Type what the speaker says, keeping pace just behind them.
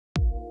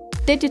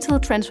Digital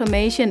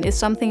transformation is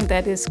something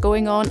that is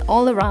going on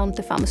all around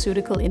the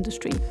pharmaceutical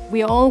industry.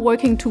 We are all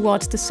working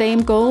towards the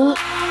same goal.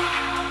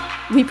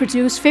 We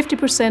produce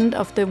 50%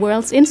 of the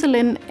world's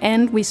insulin,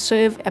 and we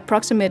serve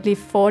approximately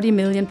 40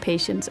 million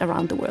patients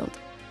around the world.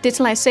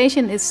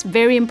 Digitalization is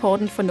very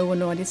important for Novo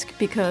Nordisk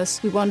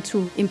because we want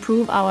to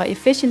improve our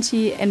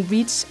efficiency and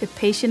reach a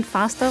patient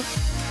faster.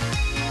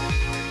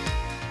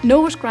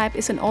 NovoScribe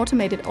is an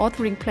automated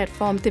authoring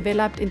platform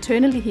developed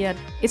internally here.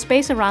 It's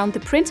based around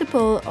the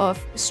principle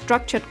of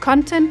structured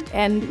content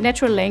and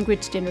natural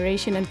language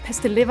generation and has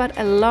delivered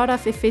a lot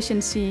of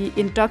efficiency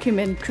in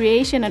document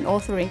creation and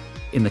authoring.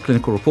 In the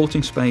clinical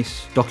reporting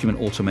space, document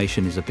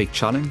automation is a big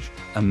challenge.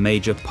 A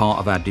major part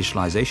of our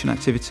digitalization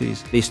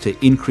activities is to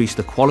increase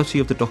the quality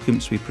of the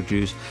documents we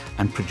produce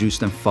and produce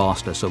them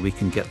faster so we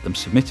can get them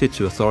submitted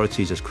to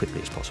authorities as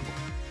quickly as possible.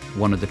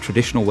 One of the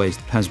traditional ways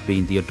has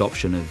been the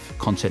adoption of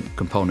content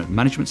component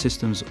management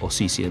systems, or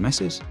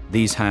CCMSs.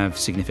 These have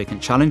significant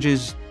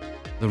challenges.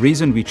 The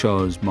reason we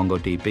chose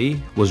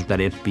MongoDB was that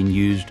it had been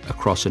used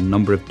across a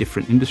number of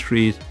different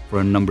industries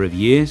for a number of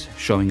years,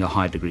 showing a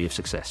high degree of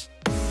success.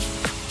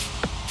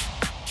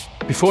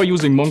 Before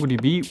using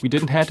MongoDB, we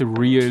didn't have a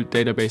real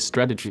database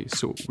strategy,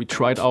 so we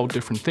tried out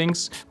different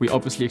things. We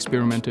obviously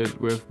experimented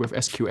with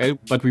SQL,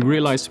 but we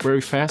realized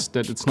very fast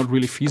that it's not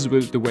really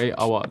feasible the way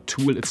our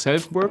tool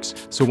itself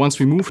works. So once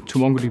we moved to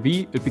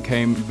MongoDB, it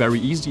became very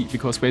easy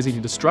because basically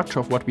the structure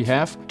of what we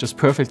have just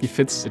perfectly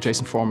fits the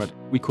JSON format.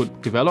 We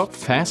could develop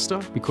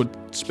faster, we could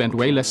spend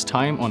way less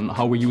time on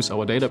how we use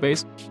our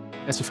database.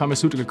 As a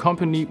pharmaceutical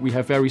company, we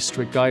have very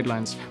strict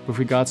guidelines with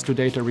regards to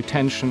data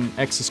retention,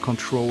 access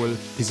control,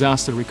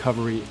 disaster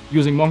recovery.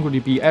 Using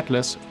MongoDB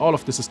Atlas, all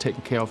of this is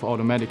taken care of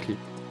automatically.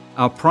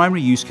 Our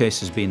primary use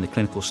case has been the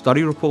clinical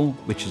study report,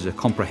 which is a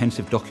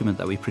comprehensive document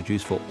that we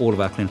produce for all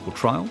of our clinical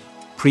trials.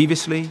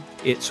 Previously,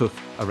 it took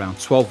around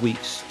 12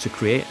 weeks to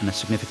create and a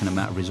significant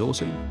amount of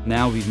resourcing.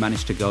 Now we've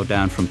managed to go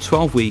down from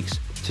 12 weeks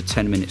to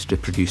 10 minutes to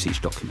produce each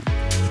document.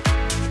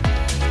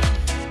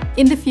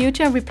 In the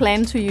future, we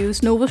plan to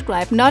use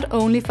NovoScribe not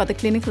only for the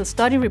clinical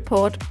study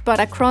report, but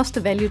across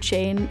the value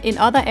chain in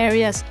other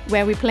areas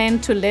where we plan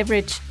to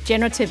leverage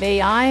generative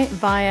AI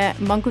via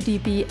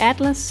MongoDB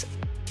Atlas.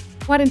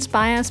 What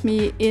inspires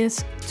me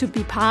is to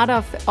be part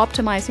of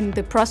optimizing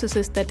the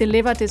processes that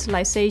deliver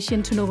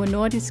digitalization to Novo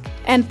Nordisk,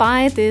 and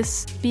by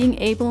this, being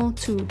able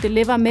to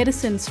deliver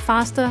medicines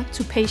faster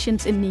to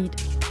patients in need.